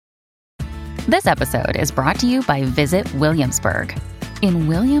This episode is brought to you by Visit Williamsburg. In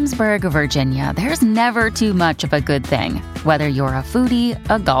Williamsburg, Virginia, there's never too much of a good thing. Whether you're a foodie,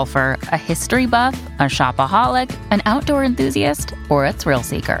 a golfer, a history buff, a shopaholic, an outdoor enthusiast, or a thrill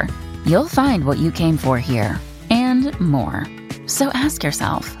seeker, you'll find what you came for here and more. So ask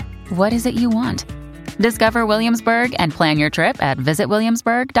yourself, what is it you want? Discover Williamsburg and plan your trip at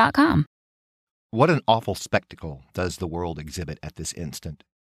visitwilliamsburg.com. What an awful spectacle does the world exhibit at this instant.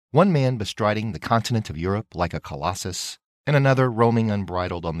 One man bestriding the continent of Europe like a colossus, and another roaming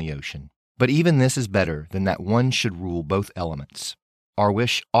unbridled on the ocean. But even this is better than that one should rule both elements. Our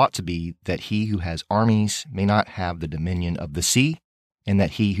wish ought to be that he who has armies may not have the dominion of the sea, and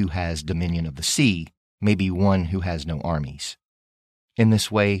that he who has dominion of the sea may be one who has no armies. In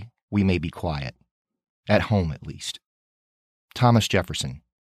this way, we may be quiet. At home, at least. Thomas Jefferson,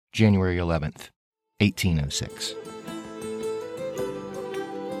 January 11th, 1806.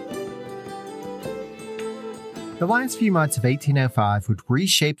 The last few months of 1805 would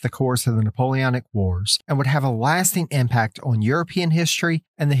reshape the course of the Napoleonic Wars and would have a lasting impact on European history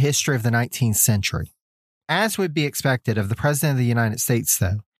and the history of the 19th century. As would be expected of the President of the United States,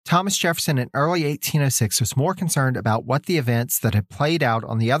 though, Thomas Jefferson in early 1806 was more concerned about what the events that had played out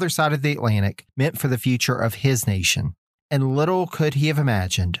on the other side of the Atlantic meant for the future of his nation, and little could he have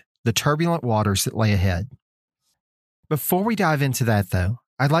imagined the turbulent waters that lay ahead. Before we dive into that, though,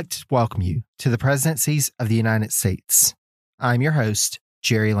 I'd like to welcome you to the Presidencies of the United States. I'm your host,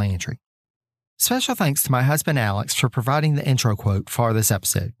 Jerry Landry. Special thanks to my husband, Alex, for providing the intro quote for this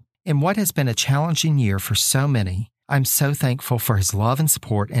episode. In what has been a challenging year for so many, I'm so thankful for his love and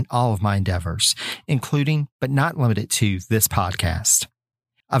support in all of my endeavors, including, but not limited to, this podcast.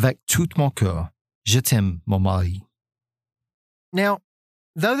 Avec tout mon cœur, je t'aime, mon mari. Now,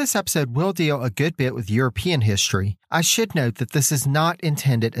 though this episode will deal a good bit with European history, I should note that this is not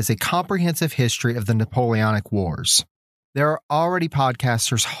intended as a comprehensive history of the Napoleonic Wars. There are already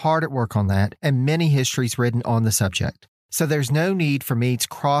podcasters hard at work on that and many histories written on the subject, so there's no need for me to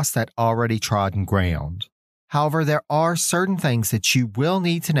cross that already trodden ground. However, there are certain things that you will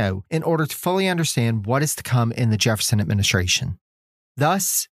need to know in order to fully understand what is to come in the Jefferson administration.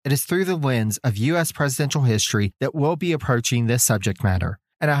 Thus, it is through the lens of U.S. presidential history that we'll be approaching this subject matter,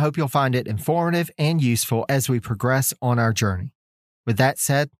 and I hope you'll find it informative and useful as we progress on our journey. With that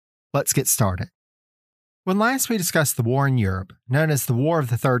said, let's get started. When last we discussed the war in Europe, known as the War of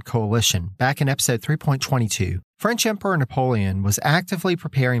the Third Coalition, back in episode 3.22, French Emperor Napoleon was actively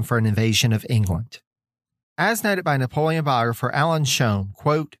preparing for an invasion of England. As noted by Napoleon biographer Alan Shome,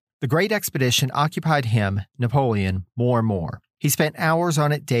 quote, "The great expedition occupied him, Napoleon, more and more. He spent hours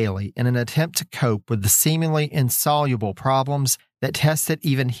on it daily in an attempt to cope with the seemingly insoluble problems that tested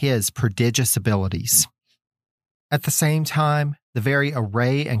even his prodigious abilities. At the same time, the very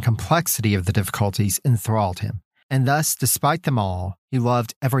array and complexity of the difficulties enthralled him, and thus, despite them all, he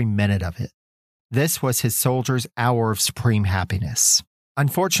loved every minute of it. This was his soldier's hour of supreme happiness.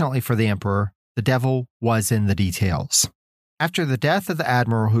 Unfortunately for the emperor, the devil was in the details. After the death of the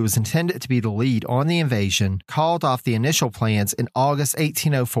admiral who was intended to be the lead on the invasion called off the initial plans in August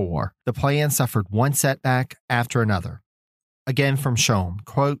 1804, the plan suffered one setback after another." Again from Shome,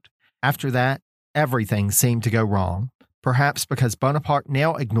 quote, "After that, everything seemed to go wrong, perhaps because Bonaparte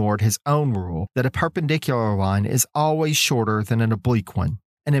now ignored his own rule that a perpendicular line is always shorter than an oblique one,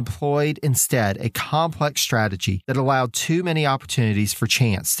 and employed instead a complex strategy that allowed too many opportunities for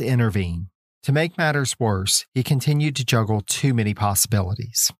chance to intervene. To make matters worse, he continued to juggle too many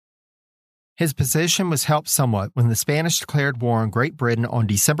possibilities." His position was helped somewhat when the Spanish declared war on Great Britain on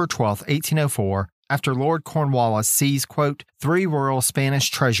December 12, 1804, after Lord Cornwallis seized, quote, 3 royal Spanish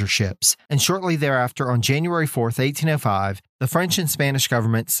treasure ships, and shortly thereafter on January 4, 1805, the French and Spanish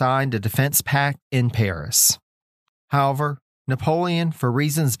government signed a defense pact in Paris. However, Napoleon, for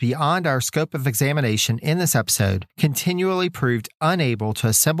reasons beyond our scope of examination in this episode, continually proved unable to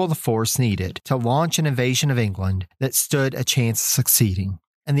assemble the force needed to launch an invasion of England that stood a chance of succeeding,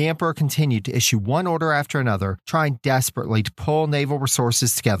 and the emperor continued to issue one order after another, trying desperately to pull naval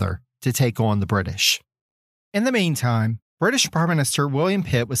resources together to take on the British. In the meantime, British Prime Minister William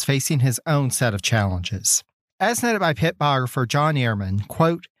Pitt was facing his own set of challenges. As noted by Pitt biographer John Ehrman,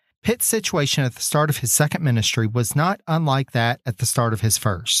 quote, "Pitt's situation at the start of his second ministry was not unlike that at the start of his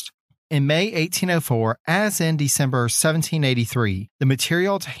first. In May 1804, as in December 1783, the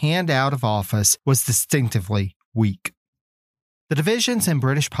material to hand out of office was distinctively weak. The divisions in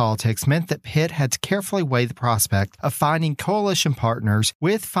British politics meant that Pitt had to carefully weigh the prospect of finding coalition partners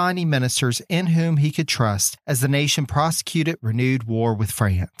with finding ministers in whom he could trust as the nation prosecuted renewed war with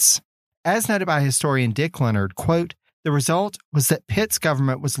France. As noted by historian Dick Leonard, quote, The result was that Pitt's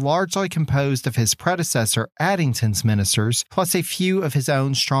government was largely composed of his predecessor Addington's ministers, plus a few of his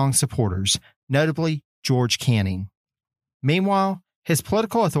own strong supporters, notably George Canning. Meanwhile, his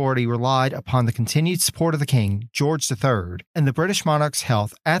political authority relied upon the continued support of the king, George III, and the British monarch's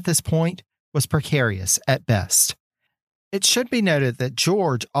health at this point was precarious at best. It should be noted that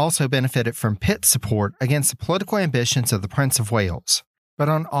George also benefited from Pitt's support against the political ambitions of the Prince of Wales. But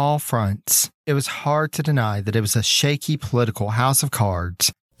on all fronts, it was hard to deny that it was a shaky political house of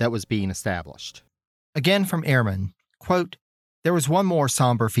cards that was being established. Again from Ehrman, quote, "There was one more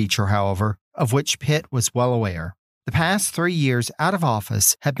somber feature, however, of which Pitt was well aware. The past 3 years out of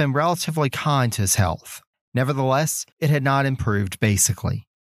office had been relatively kind to his health. Nevertheless, it had not improved basically.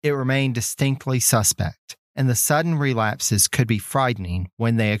 It remained distinctly suspect, and the sudden relapses could be frightening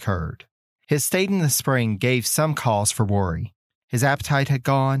when they occurred. His state in the spring gave some cause for worry. His appetite had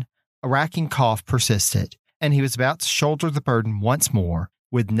gone, a racking cough persisted, and he was about to shoulder the burden once more,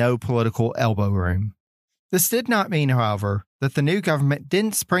 with no political elbow room. This did not mean, however, that the new government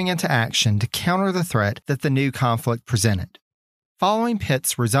didn't spring into action to counter the threat that the new conflict presented. Following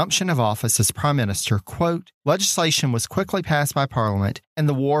Pitt's resumption of office as Prime Minister, quote, legislation was quickly passed by Parliament and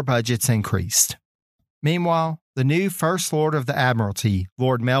the war budgets increased. Meanwhile, the new First Lord of the Admiralty,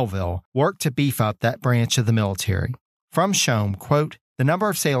 Lord Melville, worked to beef up that branch of the military. From Shome, quote, the number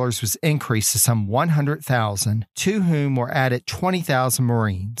of sailors was increased to some 100,000, to whom were added 20,000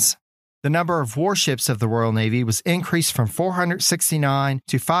 Marines. The number of warships of the Royal Navy was increased from 469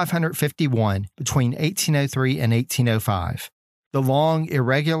 to 551 between 1803 and 1805. The long,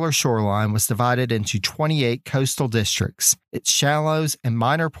 irregular shoreline was divided into 28 coastal districts, its shallows and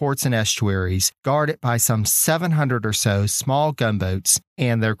minor ports and estuaries guarded by some 700 or so small gunboats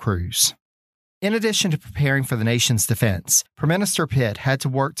and their crews. In addition to preparing for the nation's defense, Prime Minister Pitt had to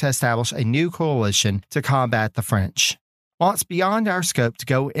work to establish a new coalition to combat the French. While it's beyond our scope to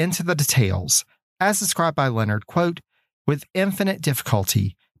go into the details, as described by Leonard, quote, with infinite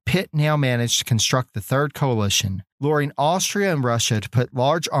difficulty, Pitt now managed to construct the Third Coalition, luring Austria and Russia to put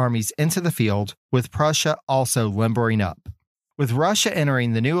large armies into the field, with Prussia also limbering up. With Russia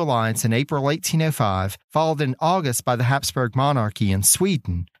entering the new alliance in April 1805, followed in August by the Habsburg monarchy in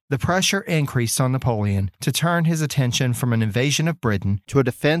Sweden, the pressure increased on Napoleon to turn his attention from an invasion of Britain to a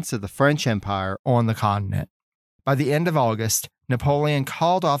defense of the French Empire on the continent. By the end of August, Napoleon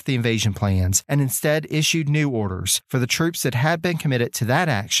called off the invasion plans and instead issued new orders for the troops that had been committed to that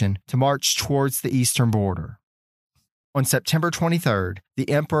action to march towards the eastern border. On September 23rd, the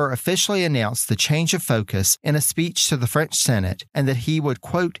emperor officially announced the change of focus in a speech to the French Senate and that he would,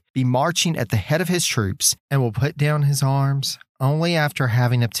 quote, be marching at the head of his troops and will put down his arms only after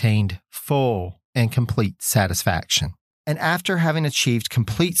having obtained full and complete satisfaction, and after having achieved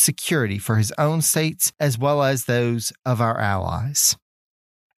complete security for his own states as well as those of our allies.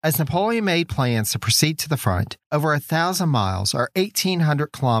 As Napoleon made plans to proceed to the front, over 1,000 miles or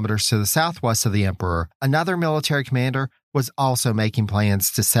 1,800 kilometers to the southwest of the emperor, another military commander was also making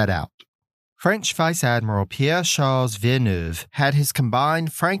plans to set out. French Vice Admiral Pierre-Charles Villeneuve had his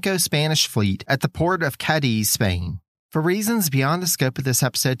combined Franco-Spanish fleet at the port of Cadiz, Spain. For reasons beyond the scope of this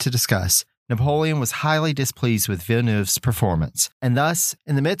episode to discuss, Napoleon was highly displeased with Villeneuve's performance, and thus,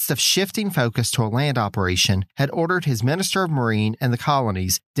 in the midst of shifting focus to a land operation, had ordered his Minister of Marine and the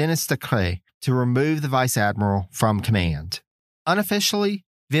Colonies, Denis Decrès, to remove the Vice Admiral from command. Unofficially,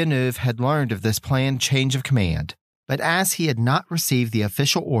 Villeneuve had learned of this planned change of command, but as he had not received the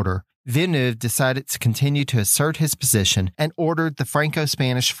official order, Villeneuve decided to continue to assert his position and ordered the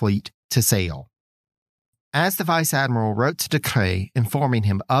Franco-Spanish fleet to sail. As the Vice Admiral wrote to Decrès informing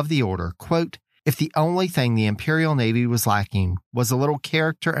him of the order, quote, if the only thing the Imperial Navy was lacking was a little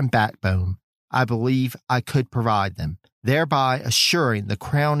character and backbone, I believe I could provide them, thereby assuring the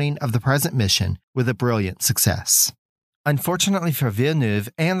crowning of the present mission with a brilliant success. Unfortunately for Villeneuve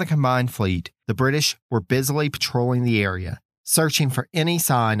and the combined fleet, the British were busily patrolling the area, searching for any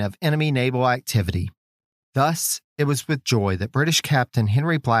sign of enemy naval activity. Thus, it was with joy that British Captain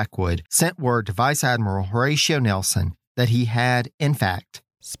Henry Blackwood sent word to Vice Admiral Horatio Nelson that he had, in fact,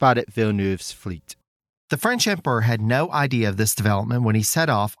 spotted Villeneuve's fleet. The French Emperor had no idea of this development when he set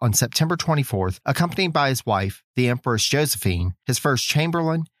off on September 24th, accompanied by his wife, the Empress Josephine, his first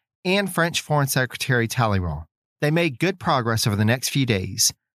Chamberlain, and French Foreign Secretary Talleyrand. They made good progress over the next few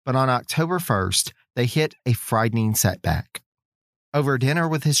days, but on October 1st, they hit a frightening setback. Over dinner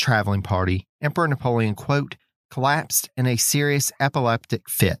with his traveling party, Emperor Napoleon, quote, collapsed in a serious epileptic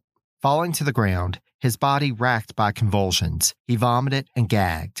fit. Falling to the ground, his body racked by convulsions, he vomited and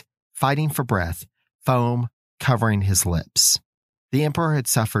gagged, fighting for breath, foam covering his lips. The emperor had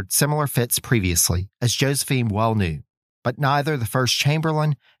suffered similar fits previously, as Josephine well knew, but neither the First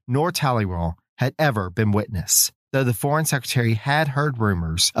Chamberlain nor Talleyrand had ever been witness, though the Foreign Secretary had heard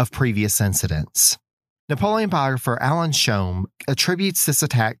rumors of previous incidents. Napoleon biographer Alan Shome attributes this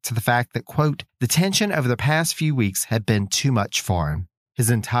attack to the fact that, quote, the tension over the past few weeks had been too much for him. His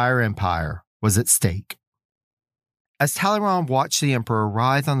entire empire was at stake. As Talleyrand watched the emperor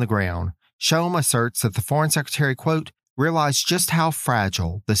writhe on the ground, Shome asserts that the Foreign Secretary, quote, realized just how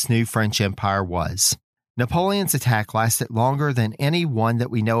fragile this new French empire was. Napoleon's attack lasted longer than any one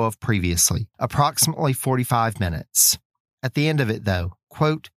that we know of previously, approximately 45 minutes. At the end of it, though,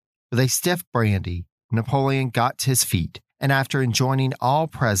 quote, with a stiff brandy, Napoleon got to his feet, and after enjoining all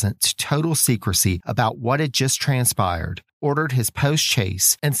present to total secrecy about what had just transpired, ordered his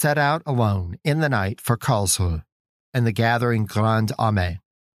post-chase and set out alone in the night for Karlsruhe and the gathering Grande Armée.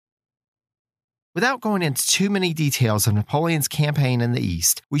 Without going into too many details of Napoleon's campaign in the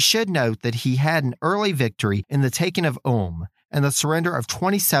East, we should note that he had an early victory in the taking of Ulm and the surrender of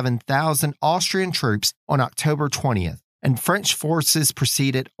 27,000 Austrian troops on October 20th, and French forces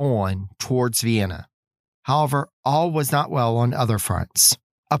proceeded on towards Vienna. However, all was not well on other fronts.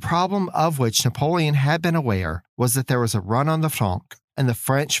 A problem of which Napoleon had been aware was that there was a run on the franc, and the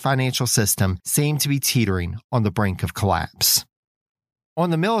French financial system seemed to be teetering on the brink of collapse.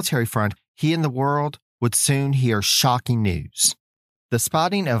 On the military front, he and the world would soon hear shocking news. The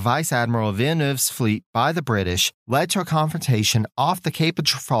spotting of Vice Admiral Villeneuve's fleet by the British led to a confrontation off the Cape of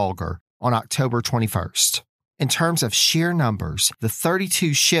Trafalgar on October 21st. In terms of sheer numbers, the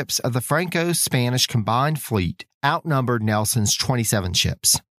 32 ships of the Franco-Spanish combined fleet outnumbered Nelson's 27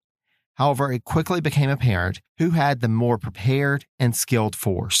 ships. However, it quickly became apparent who had the more prepared and skilled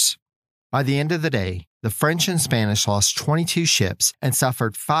force. By the end of the day, the French and Spanish lost 22 ships and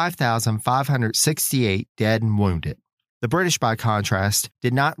suffered 5,568 dead and wounded. The British, by contrast,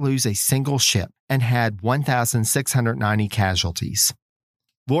 did not lose a single ship and had 1,690 casualties.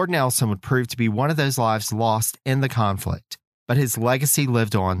 Lord Nelson would prove to be one of those lives lost in the conflict, but his legacy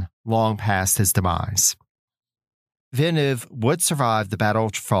lived on long past his demise. Villeneuve would survive the Battle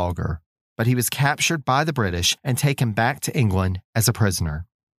of Trafalgar, but he was captured by the British and taken back to England as a prisoner.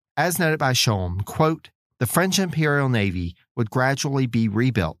 As noted by Shome, quote, the French Imperial Navy would gradually be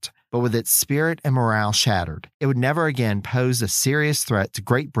rebuilt, but with its spirit and morale shattered, it would never again pose a serious threat to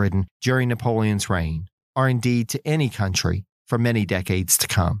Great Britain during Napoleon's reign, or indeed to any country for many decades to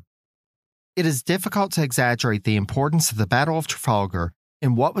come. It is difficult to exaggerate the importance of the Battle of Trafalgar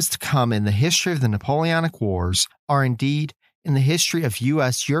in what was to come in the history of the Napoleonic Wars, or indeed in the history of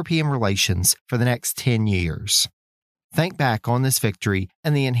U.S.-European relations for the next 10 years. Think back on this victory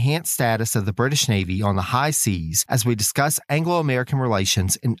and the enhanced status of the British Navy on the high seas as we discuss Anglo-American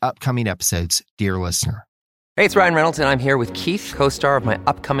relations in upcoming episodes, dear listener. Hey, it's Ryan Reynolds, and I'm here with Keith, co-star of my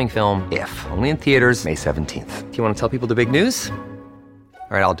upcoming film, If, only in theaters May 17th. Do you want to tell people the big news?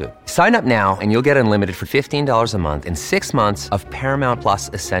 All right, I'll do it. Sign up now and you'll get unlimited for $15 a month and 6 months of Paramount Plus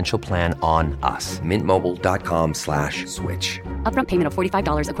Essential Plan on us. MintMobile.com/switch. Upfront payment of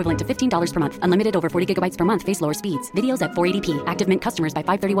 $45 equivalent to $15 per month. Unlimited over 40 gigabytes per month. Face lower speeds. Videos at 480p. Active Mint customers by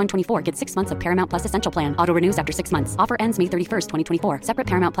 531.24 get 6 months of Paramount Plus Essential Plan. Auto renews after 6 months. Offer ends May 31st, 2024. Separate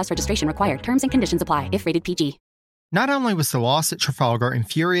Paramount Plus registration required. Terms and conditions apply if rated PG. Not only was the loss at Trafalgar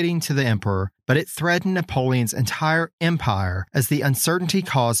infuriating to the emperor, but it threatened Napoleon's entire empire as the uncertainty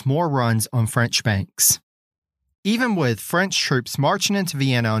caused more runs on French banks. Even with French troops marching into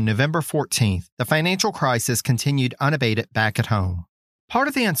Vienna on November 14th, the financial crisis continued unabated back at home. Part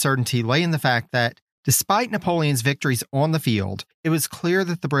of the uncertainty lay in the fact that, despite Napoleon's victories on the field, it was clear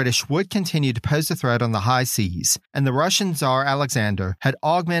that the British would continue to pose a threat on the high seas, and the Russian Tsar Alexander had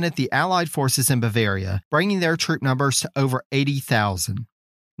augmented the Allied forces in Bavaria, bringing their troop numbers to over 80,000.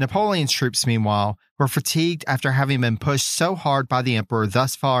 Napoleon's troops, meanwhile, were fatigued after having been pushed so hard by the emperor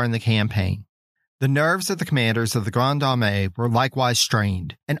thus far in the campaign. The nerves of the commanders of the Grande Armée were likewise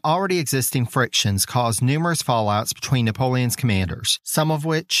strained, and already existing frictions caused numerous fallouts between Napoleon's commanders, some of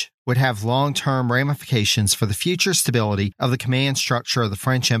which would have long-term ramifications for the future stability of the command structure of the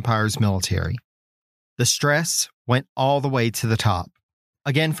French Empire's military. The stress went all the way to the top.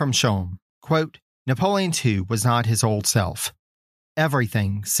 Again from Shome, quote, Napoleon too was not his old self.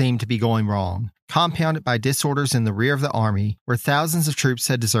 Everything seemed to be going wrong, compounded by disorders in the rear of the army, where thousands of troops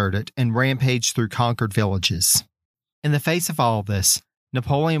had deserted and rampaged through conquered villages. In the face of all this,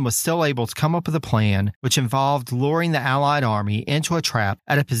 Napoleon was still able to come up with a plan which involved luring the Allied army into a trap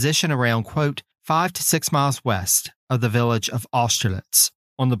at a position around, quote, 5 to 6 miles west of the village of Austerlitz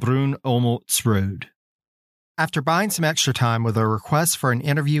on the Brunn-Olmütz road. After buying some extra time with a request for an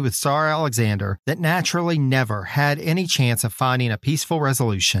interview with Tsar Alexander that naturally never had any chance of finding a peaceful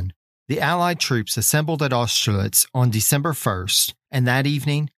resolution, The Allied troops assembled at Austerlitz on December 1st, and that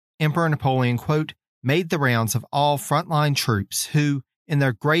evening, Emperor Napoleon, quote, made the rounds of all frontline troops who, in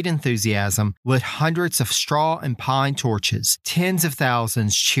their great enthusiasm, lit hundreds of straw and pine torches, tens of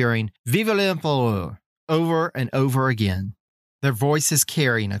thousands cheering Vive l'Empereur over and over again, their voices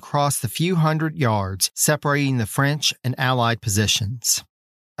carrying across the few hundred yards separating the French and Allied positions.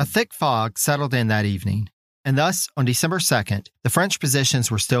 A thick fog settled in that evening, and thus, on December 2nd, the French positions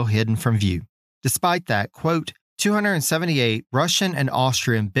were still hidden from view. Despite that, quote, 278 Russian and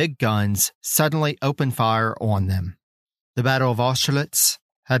Austrian big guns suddenly opened fire on them. The Battle of Austerlitz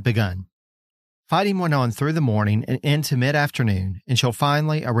had begun. Fighting went on through the morning and into mid-afternoon until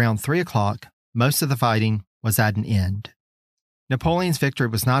finally, around 3 o'clock, most of the fighting was at an end. Napoleon's victory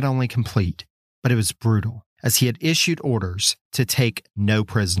was not only complete, but it was brutal, as he had issued orders to take no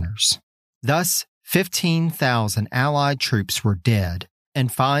prisoners. Thus, 15,000 Allied troops were dead,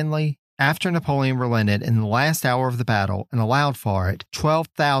 and finally, after Napoleon relented in the last hour of the battle and allowed for it,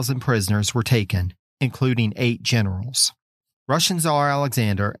 12,000 prisoners were taken, including 8 generals. Russian Tsar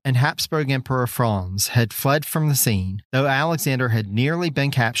Alexander and Habsburg Emperor Franz had fled from the scene, though Alexander had nearly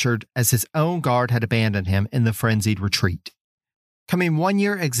been captured as his own guard had abandoned him in the frenzied retreat. Coming 1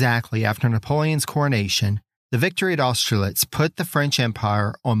 year exactly after Napoleon's coronation, the victory at Austerlitz put the French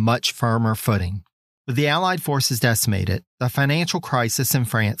Empire on much firmer footing. With the Allied forces decimated, the financial crisis in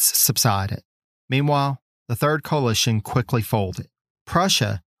France subsided. Meanwhile, the Third Coalition quickly folded.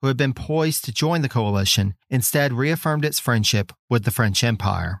 Prussia, who had been poised to join the coalition, instead reaffirmed its friendship with the French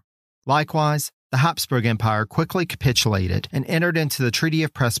Empire. Likewise, the Habsburg Empire quickly capitulated and entered into the Treaty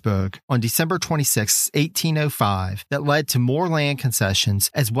of Pressburg on December 26, 1805, that led to more land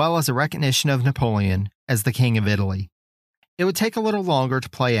concessions as well as a recognition of Napoleon as the King of Italy. It would take a little longer to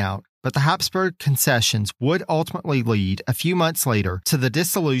play out, but the Habsburg concessions would ultimately lead, a few months later, to the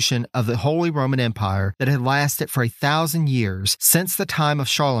dissolution of the Holy Roman Empire that had lasted for 1,000 years since the time of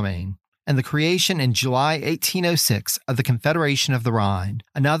Charlemagne, and the creation in July 1806 of the Confederation of the Rhine,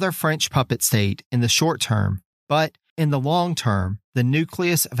 another French puppet state in the short term, but in the long term, the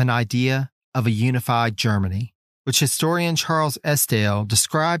nucleus of an idea of a unified Germany, which historian Charles Estelle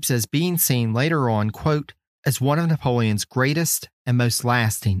describes as being seen later on, quote, as one of Napoleon's greatest and most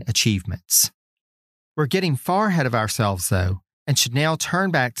lasting achievements. We're getting far ahead of ourselves, though, and should now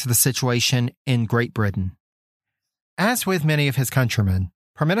turn back to the situation in Great Britain. As with many of his countrymen,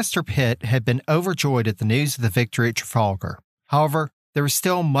 Prime Minister Pitt had been overjoyed at the news of the victory at Trafalgar. However, there was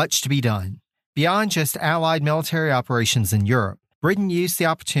still much to be done. Beyond just Allied military operations in Europe, Britain used the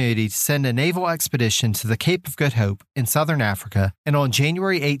opportunity to send a naval expedition to the Cape of Good Hope in southern Africa, and on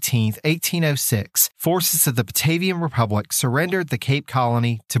January 18, 1806, forces of the Batavian Republic surrendered the Cape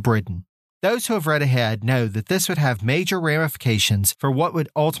Colony to Britain. Those who have read ahead know that this would have major ramifications for what would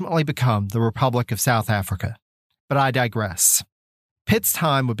ultimately become the Republic of South Africa. But I digress. Pitt's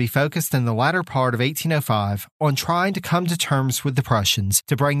time would be focused in the latter part of 1805 on trying to come to terms with the Prussians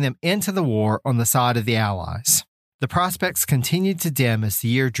to bring them into the war on the side of the Allies. The prospects continued to dim as the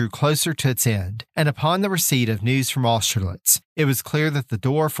year drew closer to its end, and upon the receipt of news from Austerlitz, it was clear that the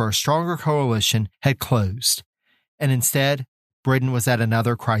door for a stronger coalition had closed, and instead, Britain was at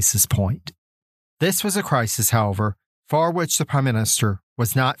another crisis point. This was a crisis, however, for which the Prime Minister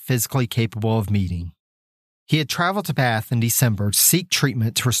was not physically capable of meeting. He had traveled to Bath in December to seek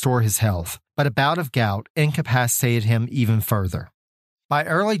treatment to restore his health, but a bout of gout incapacitated him even further. By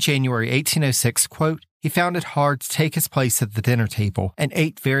early January 1806, quote, he found it hard to take his place at the dinner table and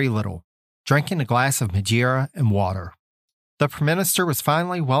ate very little, drinking a glass of Madeira and water. The Prime Minister was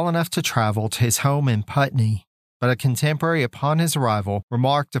finally well enough to travel to his home in Putney, but a contemporary upon his arrival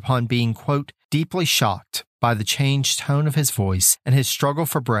remarked upon being, quote, deeply shocked by the changed tone of his voice and his struggle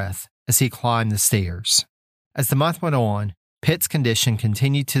for breath as he climbed the stairs. As the month went on, Pitt's condition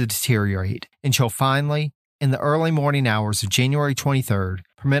continued to deteriorate until finally, in the early morning hours of January 23rd,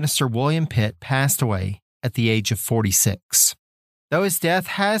 Prime Minister William Pitt passed away at the age of 46. Though his death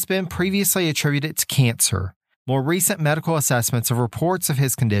has been previously attributed to cancer, more recent medical assessments of reports of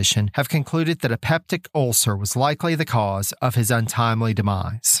his condition have concluded that a peptic ulcer was likely the cause of his untimely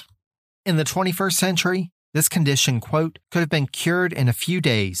demise. In the 21st century, this condition, quote, could have been cured in a few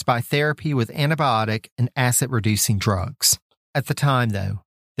days by therapy with antibiotic and acid-reducing drugs. At the time, though,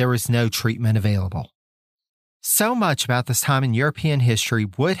 there was no treatment available. So much about this time in European history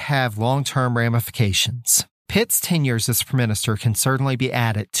would have long-term ramifications. Pitt's 10 years as Prime Minister can certainly be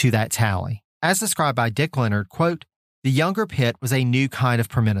added to that tally. As described by Dick Leonard, quote, the younger Pitt was a new kind of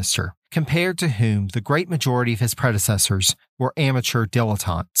Prime Minister, compared to whom the great majority of his predecessors were amateur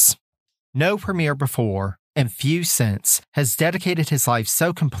dilettantes. No premier before, and few since, has dedicated his life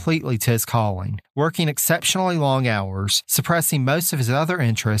so completely to his calling, working exceptionally long hours, suppressing most of his other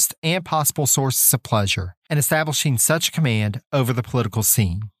interests and possible sources of pleasure, and establishing such a command over the political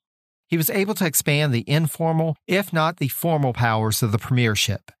scene. He was able to expand the informal, if not the formal powers of the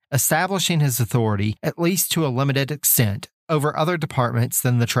premiership, establishing his authority, at least to a limited extent, over other departments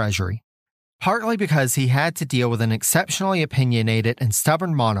than the Treasury. Partly because he had to deal with an exceptionally opinionated and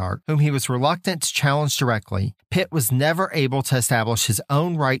stubborn monarch whom he was reluctant to challenge directly, Pitt was never able to establish his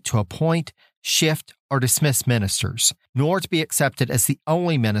own right to appoint, shift, or dismiss ministers, nor to be accepted as the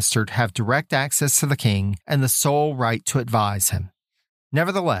only minister to have direct access to the king and the sole right to advise him.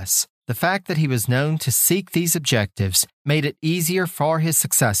 Nevertheless, the fact that he was known to seek these objectives made it easier for his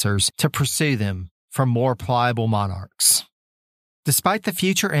successors to pursue them from more pliable monarchs. Despite the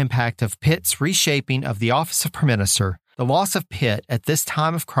future impact of Pitt's reshaping of the office of Prime Minister, the loss of Pitt at this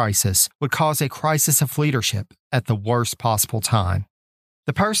time of crisis would cause a crisis of leadership at the worst possible time.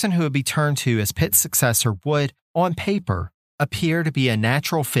 The person who would be turned to as Pitt's successor would, on paper, appear to be a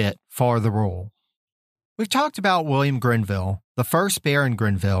natural fit for the role. We've talked about William Grenville, the first Baron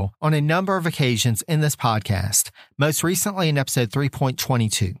Grenville, on a number of occasions in this podcast, most recently in episode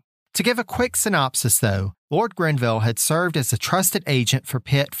 3.22. To give a quick synopsis, though, Lord Grenville had served as a trusted agent for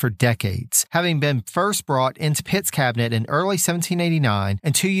Pitt for decades, having been first brought into Pitt's cabinet in early 1789,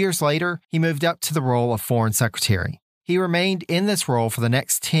 and 2 years later, he moved up to the role of Foreign Secretary. He remained in this role for the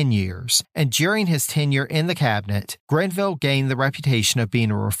next 10 years, and during his tenure in the cabinet, Grenville gained the reputation of being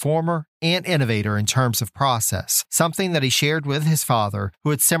a reformer and innovator in terms of process, something that he shared with his father, who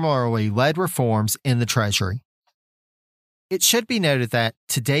had similarly led reforms in the Treasury. It should be noted that,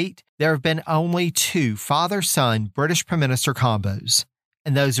 to date, there have been only 2 father-son British Prime Minister combos,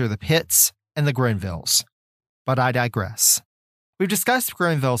 and those are the Pitts and the Grenvilles. But I digress. We've discussed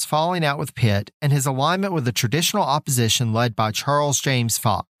Grenville's falling out with Pitt and his alignment with the traditional opposition led by Charles James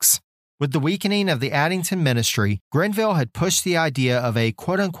Fox. With the weakening of the Addington ministry, Grenville had pushed the idea of a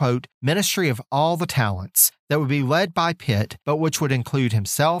quote-unquote ministry of all the talents that would be led by Pitt, but which would include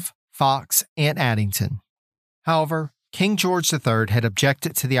himself, Fox, and Addington. However, King George III had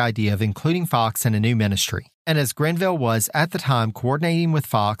objected to the idea of including Fox in a new ministry, and as Grenville was at the time coordinating with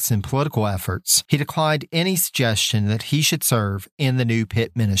Fox in political efforts, he declined any suggestion that he should serve in the new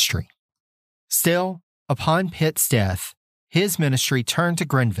Pitt ministry. Still, upon Pitt's death, his ministry turned to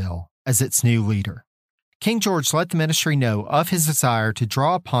Grenville as its new leader. King George let the ministry know of his desire to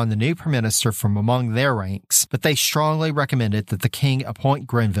draw upon the new Prime Minister from among their ranks, but they strongly recommended that the king appoint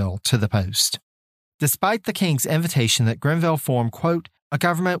Grenville to the post. Despite the king's invitation that Grenville form, quote, a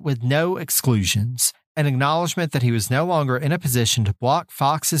government with no exclusions, an acknowledgement that he was no longer in a position to block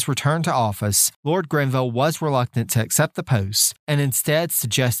Fox's return to office, Lord Grenville was reluctant to accept the post and instead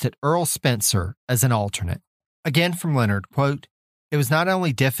suggested Earl Spencer as an alternate. Again from Leonard, quote, it was not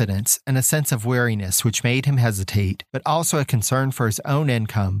only diffidence and a sense of weariness which made him hesitate, but also a concern for his own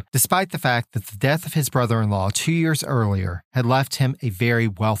income, despite the fact that the death of his brother-in-law 2 years earlier had left him a very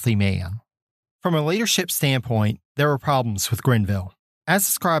wealthy man. From a leadership standpoint, there were problems with Grenville. As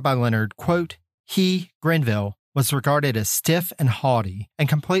described by Leonard, quote, he, Grenville, was regarded as stiff and haughty and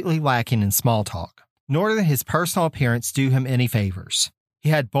completely lacking in small talk, nor did his personal appearance do him any favors. He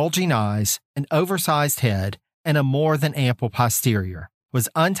had bulging eyes, an oversized head, and a more than ample posterior, was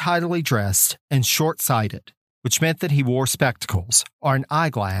untidily dressed and short-sighted, which meant that he wore spectacles, or an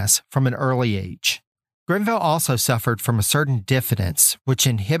eyeglass, from an early age. Grenville also suffered from a certain diffidence, which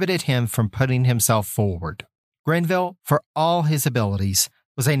inhibited him from putting himself forward. Grenville, for all his abilities,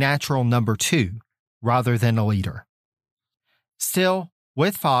 was a natural number 2, rather than a leader. Still,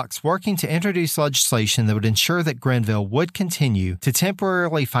 with Fox working to introduce legislation that would ensure that Grenville would continue to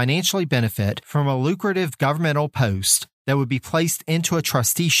temporarily financially benefit from a lucrative governmental post that would be placed into a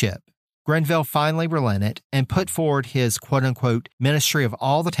trusteeship, Grenville finally relented and put forward his quote-unquote ministry of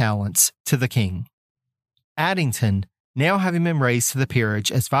all the talents to the king. Addington, now having been raised to the peerage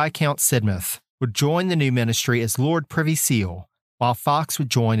as Viscount Sidmouth, would join the new ministry as Lord Privy Seal, while Fox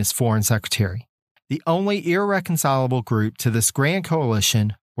would join as Foreign Secretary. The only irreconcilable group to this grand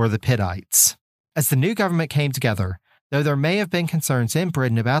coalition were the Pittites. As the new government came together, though there may have been concerns in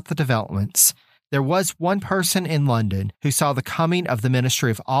Britain about the developments, there was one person in London who saw the coming of the Ministry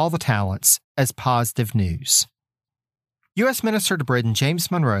of All the Talents as positive news. U.S. Minister to Britain James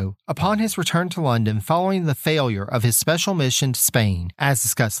Monroe, upon his return to London following the failure of his special mission to Spain, as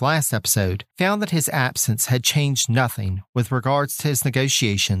discussed last episode, found that his absence had changed nothing with regards to his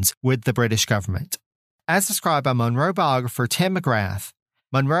negotiations with the British government. As described by Monroe biographer Tim McGrath,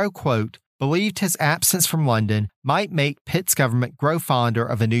 Monroe, quote, believed his absence from London might make Pitt's government grow fonder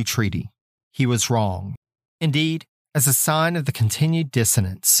of a new treaty. He was wrong. Indeed, as a sign of the continued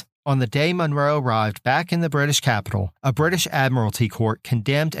dissonance, on the day Monroe arrived back in the British capital, a British Admiralty court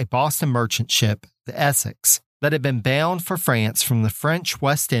condemned a Boston merchant ship, the Essex, that had been bound for France from the French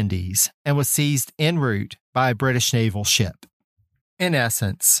West Indies and was seized en route by a British naval ship. In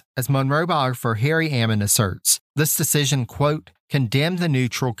essence, as Monroe biographer Harry Ammon asserts, this decision, quote, condemned the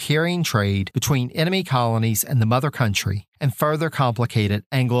neutral carrying trade between enemy colonies and the mother country and further complicated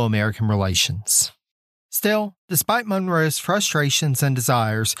Anglo-American relations. Still, despite Monroe's frustrations and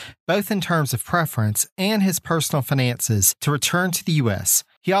desires, both in terms of preference and his personal finances, to return to the U.S.,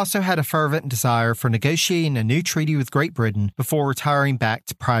 he also had a fervent desire for negotiating a new treaty with Great Britain before retiring back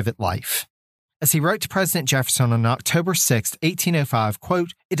to private life. As he wrote to President Jefferson on October 6, 1805,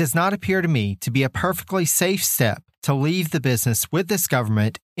 quote, "It does not appear to me to be a perfectly safe step to leave the business with this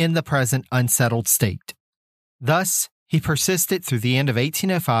government in the present unsettled state." Thus, he persisted through the end of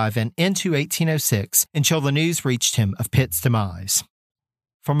 1805 and into 1806 until the news reached him of Pitt's demise.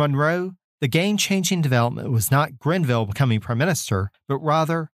 For Monroe, the game-changing development was not Grenville becoming prime minister, but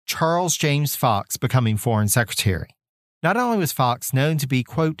rather Charles James Fox becoming foreign secretary. Not only was Fox known to be,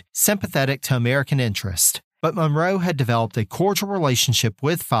 quote, sympathetic to American interest, but Monroe had developed a cordial relationship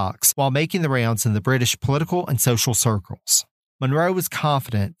with Fox while making the rounds in the British political and social circles. Monroe was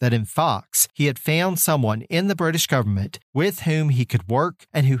confident that in Fox, he had found someone in the British government with whom he could work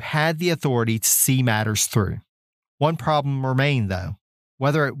and who had the authority to see matters through. One problem remained, though,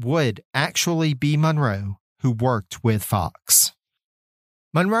 whether it would actually be Monroe who worked with Fox.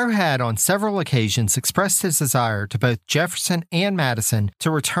 Monroe had on several occasions expressed his desire to both Jefferson and Madison to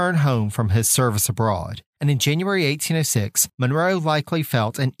return home from his service abroad, and in January 1806, Monroe likely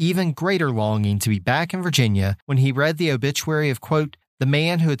felt an even greater longing to be back in Virginia when he read the obituary of, quote, the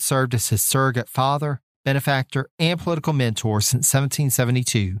man who had served as his surrogate father, benefactor, and political mentor since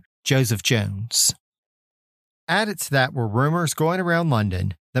 1772, Joseph Jones. Added to that were rumors going around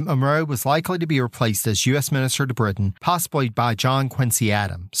London that Monroe was likely to be replaced as U.S. Minister to Britain, possibly by John Quincy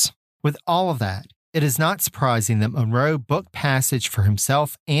Adams. With all of that, it is not surprising that Monroe booked passage for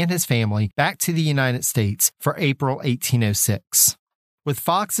himself and his family back to the United States for April 1806. With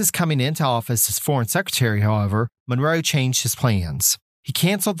Fox's coming into office as Foreign Secretary, however, Monroe changed his plans. He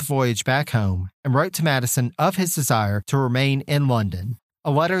canceled the voyage back home and wrote to Madison of his desire to remain in London, a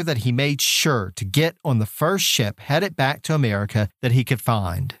letter that he made sure to get on the first ship headed back to America that he could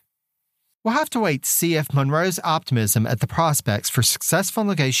find. We'll have to wait to see if Monroe's optimism at the prospects for successful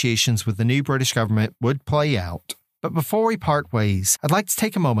negotiations with the new British government would play out. But before we part ways, I'd like to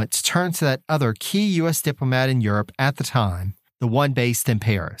take a moment to turn to that other key U.S. diplomat in Europe at the time, the one based in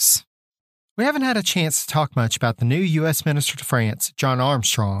Paris. We haven't had a chance to talk much about the new U.S. Minister to France, John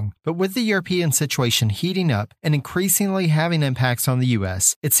Armstrong, but with the European situation heating up and increasingly having impacts on the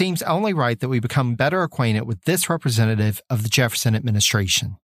U.S., it seems only right that we become better acquainted with this representative of the Jefferson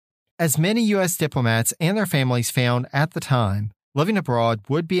administration. As many U.S. diplomats and their families found at the time, living abroad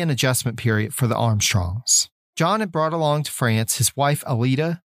would be an adjustment period for the Armstrongs. John had brought along to France his wife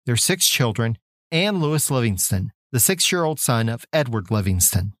Alida, their 6 children, and Louis Livingston, the 6-year-old son of Edward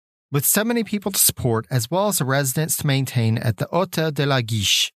Livingston. With so many people to support, as well as a residence to maintain at the Hôtel de la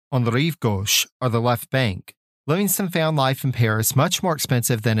Guiche on the Rive Gauche, or the left bank, Livingston found life in Paris much more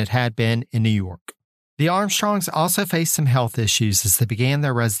expensive than it had been in New York. The Armstrongs also faced some health issues as they began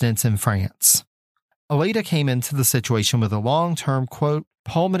their residence in France. Alida came into the situation with a long-term, quote,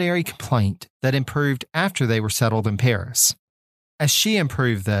 pulmonary complaint that improved after they were settled in Paris. As she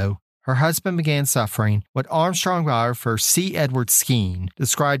improved, though, her husband began suffering what Armstrong biographer C. Edward Skene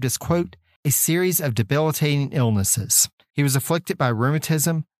described as, quote, a series of debilitating illnesses. He was afflicted by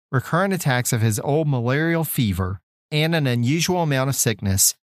rheumatism, recurrent attacks of his old malarial fever, and an unusual amount of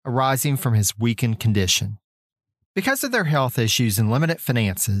sickness arising from his weakened condition. Because of their health issues and limited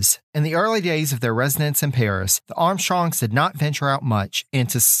finances, in the early days of their residence in Paris, the Armstrongs did not venture out much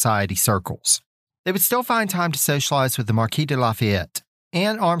into society circles. They would still find time to socialize with the Marquis de Lafayette,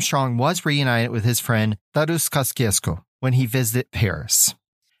 and Armstrong was reunited with his friend Thaddeus Kosciuszko when he visited Paris.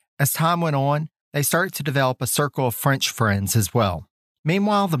 As time went on, they started to develop a circle of French friends as well.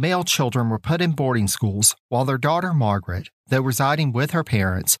 Meanwhile, the male children were put in boarding schools, while their daughter Margaret, though residing with her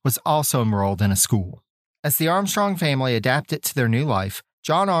parents, was also enrolled in a school. As the Armstrong family adapted to their new life,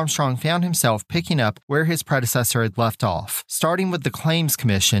 John Armstrong found himself picking up where his predecessor had left off, starting with the Claims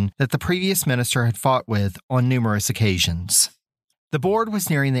Commission that the previous minister had fought with on numerous occasions. The board was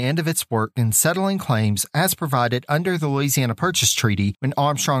nearing the end of its work in settling claims as provided under the Louisiana Purchase Treaty when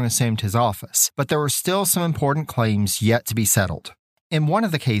Armstrong assumed his office, but there were still some important claims yet to be settled. In one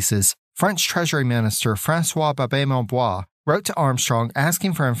of the cases, French Treasury Minister François Babet-Monbois wrote to Armstrong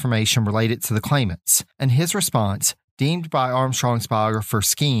asking for information related to the claimants, and his response, deemed by Armstrong's biographer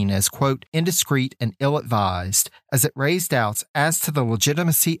Skene as, quote, indiscreet and ill-advised, as it raised doubts as to the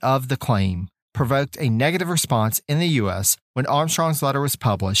legitimacy of the claim, provoked a negative response in the U.S. when Armstrong's letter was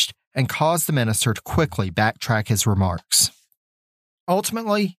published and caused the minister to quickly backtrack his remarks.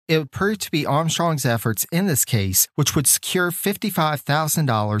 Ultimately, it would prove to be Armstrong's efforts in this case which would secure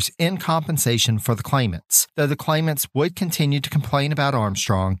 $55,000 in compensation for the claimants, though the claimants would continue to complain about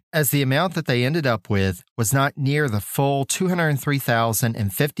Armstrong, as the amount that they ended up with was not near the full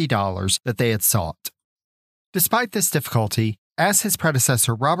 $203,050 that they had sought. Despite this difficulty, as his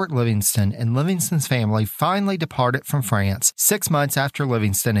predecessor Robert Livingston and Livingston's family finally departed from France 6 months after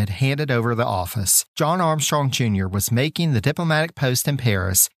Livingston had handed over the office, John Armstrong Jr. was making the diplomatic post in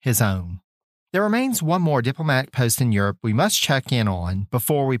Paris his own. There remains one more diplomatic post in Europe we must check in on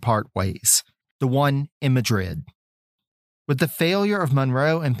before we part ways, the one in Madrid. With the failure of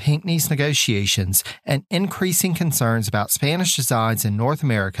Monroe and Pinckney's negotiations and increasing concerns about Spanish designs in North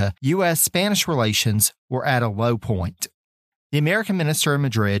America, U.S.-Spanish relations were at a low point. The American minister in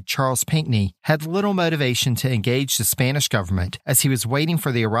Madrid, Charles Pinckney, had little motivation to engage the Spanish government as he was waiting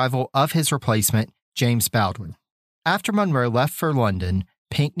for the arrival of his replacement, James Baldwin. After Monroe left for London,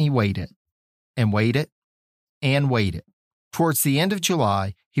 Pinckney waited, and waited, and waited. Towards the end of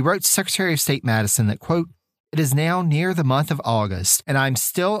July, he wrote Secretary of State Madison that, quote, it is now near the month of August, and I am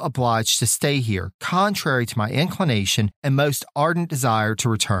still obliged to stay here, contrary to my inclination and most ardent desire to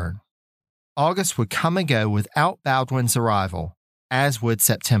return. August would come and go without Baldwin's arrival, as would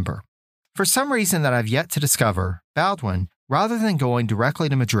September. For some reason that I've yet to discover, Baldwin, rather than going directly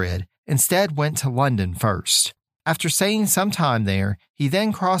to Madrid, instead went to London first. After staying some time there, he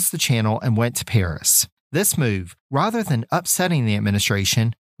then crossed the Channel and went to Paris. This move, rather than upsetting the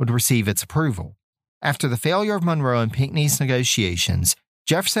administration, would receive its approval. After the failure of Monroe and Pinckney's negotiations,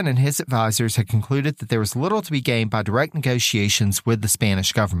 Jefferson and his advisors had concluded that there was little to be gained by direct negotiations with the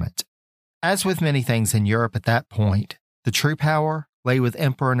Spanish government. As with many things in Europe at that point, the true power lay with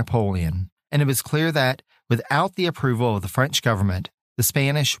Emperor Napoleon, and it was clear that, without the approval of the French government, the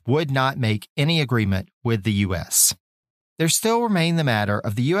Spanish would not make any agreement with the U.S. There still remained the matter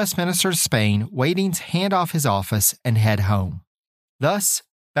of the U.S. Minister to Spain waiting to hand off his office and head home. Thus,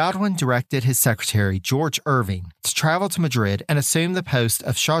 Baldwin directed his secretary, George Irving, to travel to Madrid and assume the post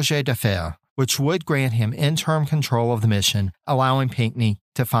of chargé d'affaires, which would grant him interim control of the mission, allowing Pinckney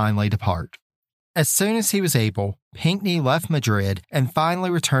to finally depart. As soon as he was able, Pinckney left Madrid and finally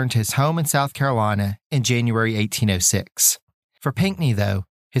returned to his home in South Carolina in January 1806. For Pinckney, though,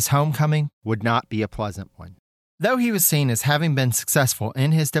 his homecoming would not be a pleasant one. Though he was seen as having been successful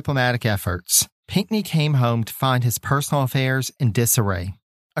in his diplomatic efforts, Pinckney came home to find his personal affairs in disarray.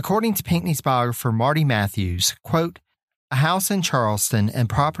 According to Pinckney's biographer Marty Matthews, quote, a house in Charleston and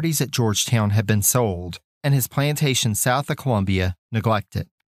properties at Georgetown had been sold, and his plantation south of Columbia neglected.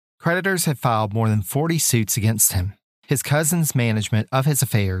 Creditors had filed more than 40 suits against him. His cousin's management of his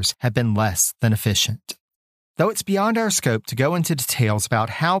affairs had been less than efficient. Though it's beyond our scope to go into details about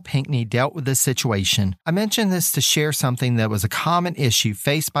how Pinckney dealt with this situation, I mention this to share something that was a common issue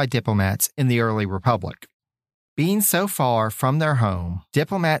faced by diplomats in the early republic. Being so far from their home,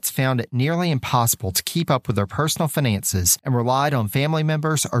 diplomats found it nearly impossible to keep up with their personal finances and relied on family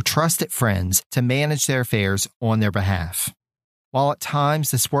members or trusted friends to manage their affairs on their behalf. While at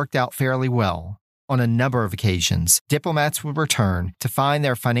times this worked out fairly well, on a number of occasions, diplomats would return to find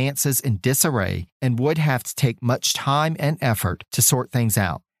their finances in disarray and would have to take much time and effort to sort things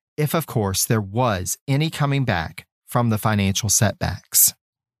out, if of course there was any coming back from the financial setbacks.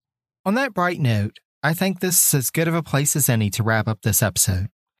 On that bright note, I think this is as good of a place as any to wrap up this episode.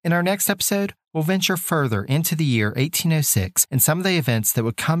 In our next episode, we'll venture further into the year 1806 and some of the events that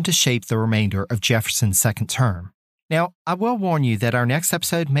would come to shape the remainder of Jefferson's second term. Now, I will warn you that our next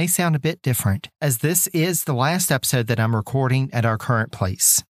episode may sound a bit different, as this is the last episode that I'm recording at our current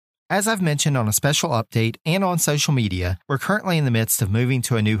place. As I've mentioned on a special update and on social media, we're currently in the midst of moving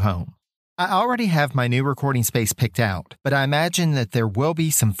to a new home. I already have my new recording space picked out, but I imagine that there will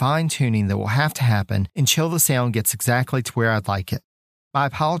be some fine-tuning that will have to happen until the sound gets exactly to where I'd like it. My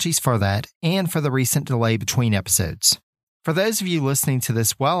apologies for that and for the recent delay between episodes. For those of you listening to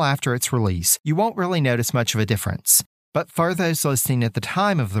this well after its release, you won't really notice much of a difference. But for those listening at the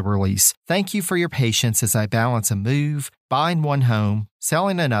time of the release, thank you for your patience as I balance a move, buying one home,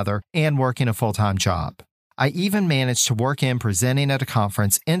 selling another, and working a full-time job. I even managed to work in presenting at a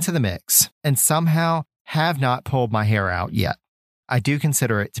conference into the mix, and somehow have not pulled my hair out yet. I do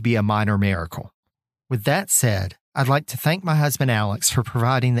consider it to be a minor miracle. With that said, I'd like to thank my husband Alex for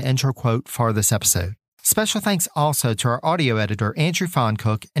providing the intro quote for this episode. Special thanks also to our audio editor, Andrew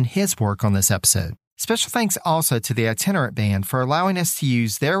Foncook, and his work on this episode. Special thanks also to the Itinerant Band for allowing us to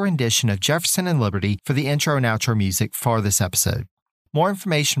use their rendition of Jefferson and Liberty for the intro and outro music for this episode. More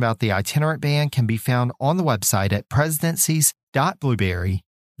information about the Itinerant Band can be found on the website at presidencies.blueberry,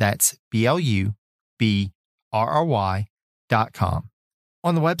 that's BLUBRRY.com.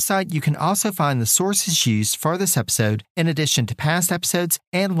 On the website, you can also find the sources used for this episode, in addition to past episodes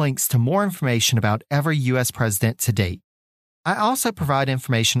and links to more information about every U.S. president to date. I also provide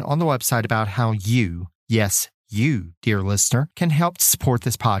information on the website about how you, yes, you, dear listener, can help to support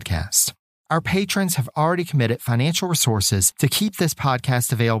this podcast. Our patrons have already committed financial resources to keep this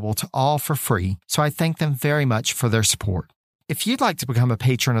podcast available to all for free, so I thank them very much for their support. If you'd like to become a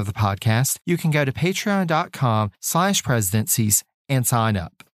patron of the podcast, you can go to patreon.com/presidencies and sign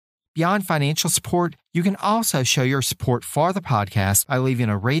up. Beyond financial support, you can also show your support for the podcast by leaving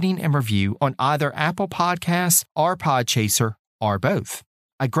a rating and review on either Apple Podcasts or Podchaser, or both.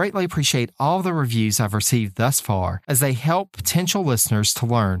 I greatly appreciate all the reviews I've received thus far, as they help potential listeners to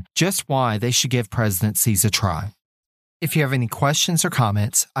learn just why they should give Presidencies a try. If you have any questions or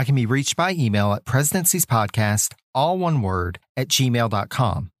comments, I can be reached by email at presidenciespodcast, all one word,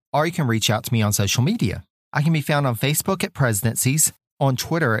 @gmail.com, or you can reach out to me on social media. I can be found on Facebook at Presidencies, on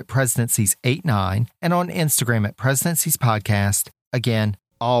Twitter at Presidencies89, and on Instagram at Presidencies Podcast, again,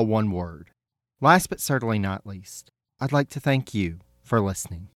 all one word. Last but certainly not least, I'd like to thank you for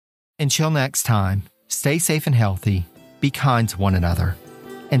listening. Until next time, stay safe and healthy, be kind to one another,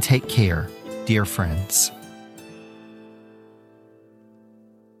 and take care, dear friends.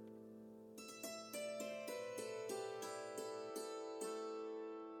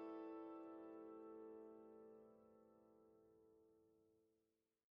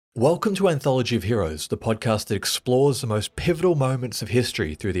 Welcome to Anthology of Heroes, the podcast that explores the most pivotal moments of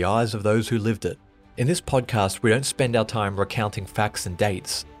history through the eyes of those who lived it. In this podcast, we don't spend our time recounting facts and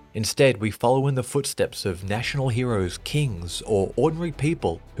dates. Instead, we follow in the footsteps of national heroes, kings, or ordinary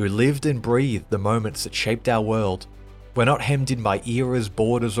people who lived and breathed the moments that shaped our world. We're not hemmed in by eras,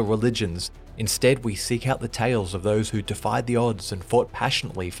 borders, or religions. Instead, we seek out the tales of those who defied the odds and fought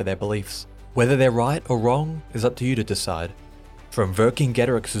passionately for their beliefs. Whether they're right or wrong is up to you to decide. From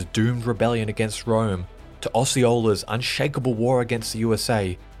Vercingetorix's doomed rebellion against Rome, to Osceola's unshakable war against the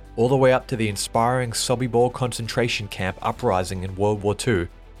USA, all the way up to the inspiring Sobibor concentration camp uprising in World War II,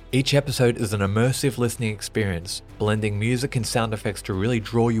 each episode is an immersive listening experience, blending music and sound effects to really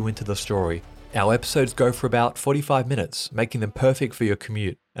draw you into the story. Our episodes go for about 45 minutes, making them perfect for your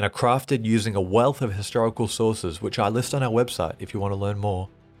commute, and are crafted using a wealth of historical sources, which I list on our website if you want to learn more.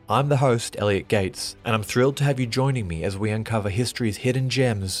 I'm the host, Elliot Gates, and I'm thrilled to have you joining me as we uncover history's hidden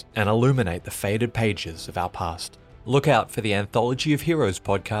gems and illuminate the faded pages of our past. Look out for the Anthology of Heroes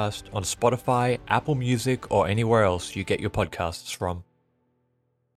podcast on Spotify, Apple Music, or anywhere else you get your podcasts from.